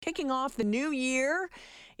kicking off the new year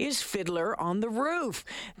is Fiddler on the Roof.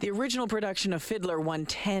 The original production of Fiddler won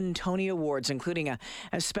 10 Tony Awards, including a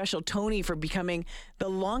special Tony for becoming the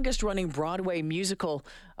longest-running Broadway musical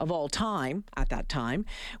of all time at that time.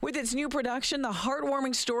 With its new production, the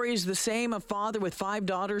heartwarming story is the same: a father with 5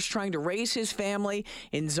 daughters trying to raise his family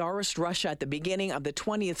in Tsarist Russia at the beginning of the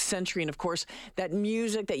 20th century. And, of course, that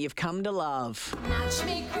music that you've come to love.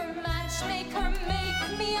 Matchmaker, matchmaker,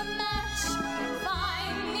 make me a match.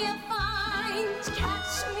 Find me a find,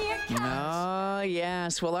 catch me a catch. Oh,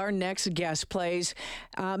 yes. Well, our next guest plays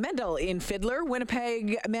Mendel in Fiddler.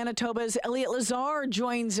 Winnipeg, Manitoba's Elliot Lazar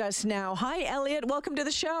joins us now. Hi, Elliot. Welcome to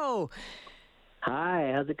the show.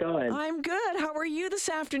 Hi, how's it going? I'm good. How are you this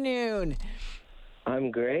afternoon? I'm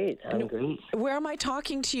great. Where am I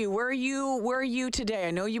talking to you? Where are you today?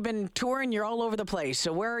 I know you've been touring. You're all over the place.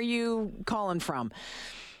 So where are you calling from?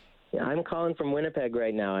 Yeah, I'm calling from Winnipeg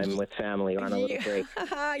right now. I'm with family. We're on a little break.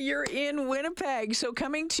 You're in Winnipeg. So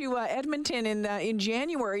coming to Edmonton in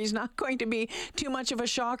January is not going to be too much of a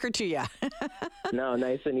shocker to you. No,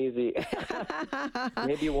 nice and easy.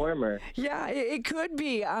 Maybe warmer. Yeah, it could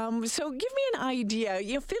be. So give me an idea.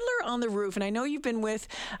 Fiddler on the Roof, and I know you've been with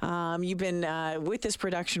this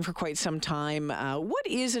production for quite some time. What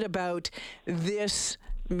is it about this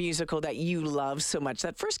musical that you love so much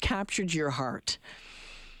that first captured your heart?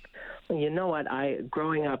 You know what?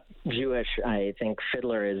 Growing up Jewish, I think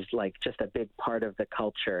Fiddler is like just a big part of the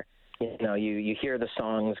culture. You know, you hear the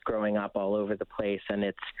songs growing up all over the place, and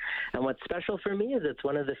what's special for me is it's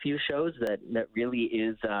one of the few shows that really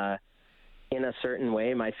is in a certain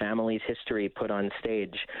way my family's history put on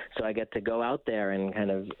stage. So I get to go out there and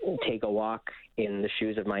kind of take a walk in the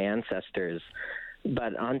shoes of my ancestors.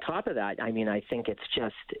 But on top of that, I mean, I think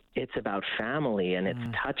it's about family, and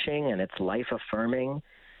it's touching, and it's life affirming.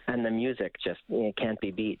 And the music just can't be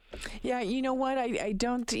beat. Yeah, you know what? I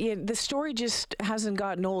don't. The story just hasn't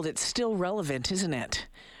gotten old. It's still relevant, isn't it?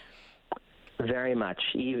 Very much.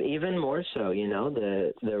 Even more so. You know,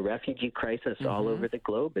 the refugee crisis all over the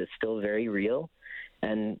globe is still very real,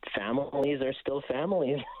 and families are still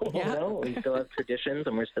families. You know, we still have traditions,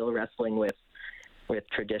 and we're still wrestling with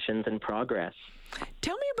traditions and progress.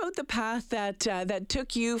 Tell me about the path that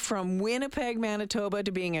took you from Winnipeg, Manitoba,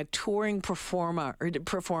 to being a touring performer. What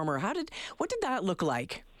did that look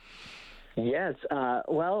like? Yes.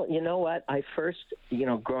 Well, you know what?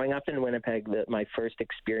 Growing up in Winnipeg, my first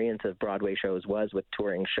experience of Broadway shows was with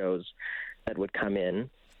touring shows that would come in.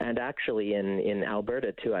 And actually in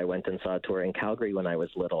Alberta, too, I went and saw a tour in Calgary when I was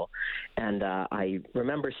little. And I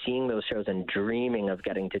remember seeing those shows and dreaming of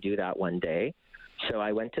getting to do that one day. So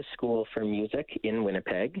I went to school for music in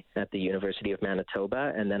Winnipeg at the University of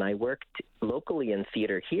Manitoba, and then I worked locally in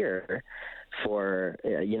theater here for,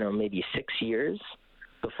 maybe 6 years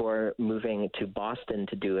before moving to Boston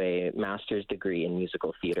to do a master's degree in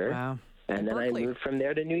musical theater. Wow. And then Berkeley. I moved from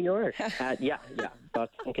there to New York at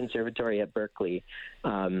Boston Conservatory at Berkeley.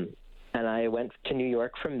 And I went to New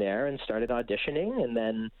York from there and started auditioning, and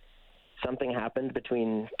then something happened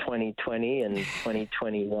between 2020 and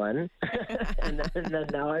 2021, and then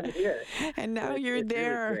now I'm here. And now you're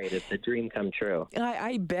there. Really great. It's a dream come true.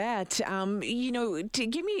 I bet. To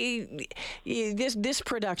give me this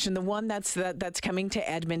production, the one that's coming to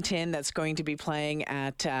Edmonton, that's going to be playing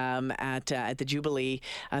at the Jubilee,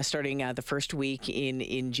 starting the first week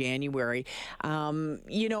in January.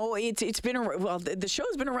 It's been the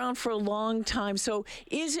show's been around for a long time. So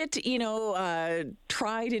is it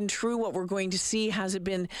tried and true what we're going to see? Has it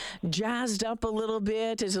been jazzed up a little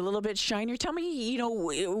bit? Is it a little bit shinier? Tell me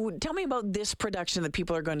about this production that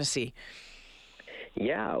people are going to see.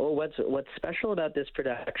 Yeah, well, what's special about this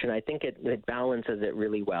production, I think it balances it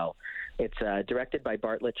really well. It's directed by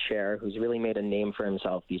Bartlett Sher, who's really made a name for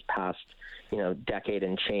himself these past, decade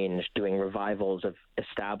and change, doing revivals of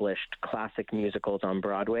established classic musicals on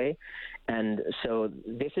Broadway. And so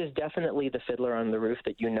this is definitely the Fiddler on the Roof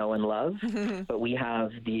that you know and love, but we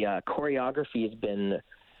have the choreography has been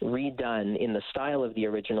redone in the style of the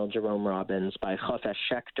original Jerome Robbins by Chofesh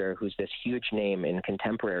Shechter, who's this huge name in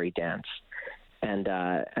contemporary dance.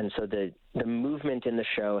 And so the movement in the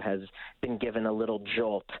show has been given a little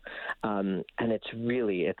jolt, and it's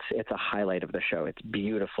a highlight of the show. It's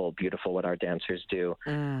beautiful what our dancers do.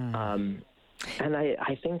 And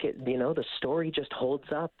I think the story just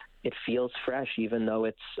holds up. It feels fresh, even though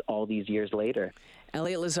it's all these years later.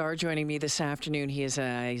 Elliot Lazar joining me this afternoon. He's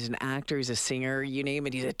an actor, he's a singer, you name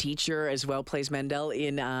it. He's a teacher as well, plays Mendel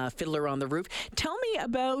in Fiddler on the Roof. Tell me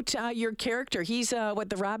about your character. He's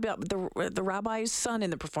the rabbi's son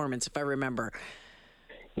in the performance, if I remember.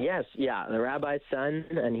 Yes, yeah, the rabbi's son,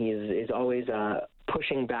 and he's always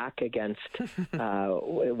pushing back against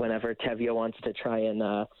whenever Tevye wants to try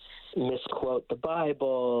and misquote the Bible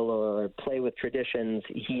or play with traditions.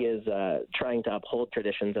 He is trying to uphold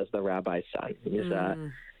traditions as the rabbi's son.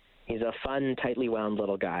 He's a fun, tightly wound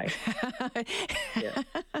little guy. Yeah.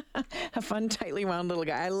 A fun, tightly wound little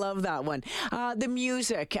guy. I love that one. The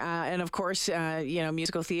music, and of course,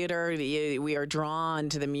 musical theater. We are drawn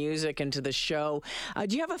to the music and to the show.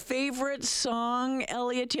 Do you have a favorite song,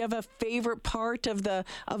 Elliot? Do you have a favorite part of the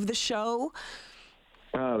show?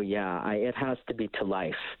 Oh yeah, it has to be "To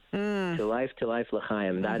Life." To life,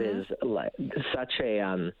 l'chaim. That is such a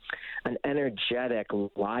an energetic,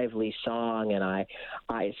 lively song, and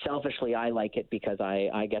I selfishly I like it because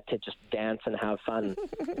I get to just dance and have fun.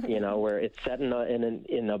 Where it's set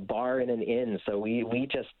in a bar in an inn, so we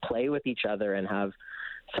just play with each other and have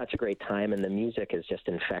such a great time, and the music is just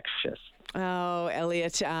infectious. Oh,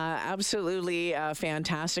 Elliot, absolutely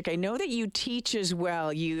fantastic. I know that you teach as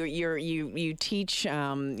well. You teach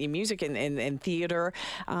music and theater.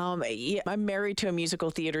 I'm married to a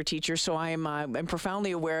musical theater teacher, so I'm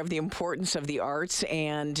profoundly aware of the importance of the arts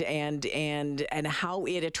and how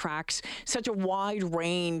it attracts such a wide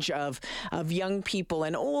range of young people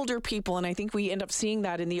and older people. And I think we end up seeing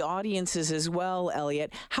that in the audiences as well,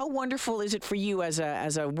 Elliot. How wonderful is it for you as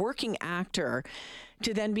a working actor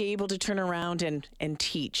to then be able to turn around and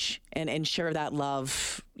teach and share that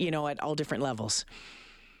love, at all different levels?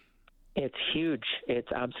 It's huge.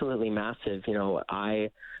 It's absolutely massive.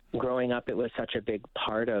 Growing up, it was such a big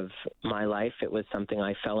part of my life. It was something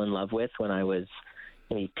I fell in love with when I was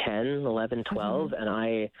maybe 10, 11, 12. And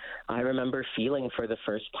I remember feeling for the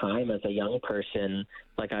first time as a young person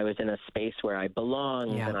like I was in a space where I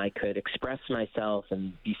belonged and I could express myself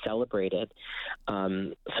and be celebrated.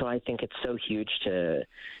 So I think it's so huge to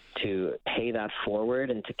pay that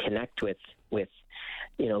forward and to connect with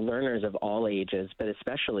learners of all ages, but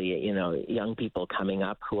especially, young people coming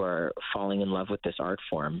up who are falling in love with this art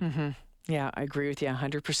form. Yeah, I agree with you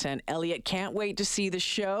 100%. Elliot, can't wait to see the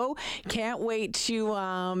show. Can't wait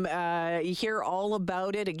to hear all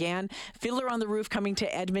about it. Again, Fiddler on the Roof coming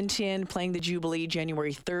to Edmonton, playing the Jubilee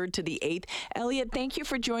January 3rd to the 8th. Elliot, thank you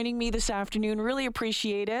for joining me this afternoon. Really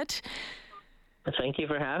appreciate it. Thank you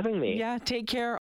for having me. Yeah, take care.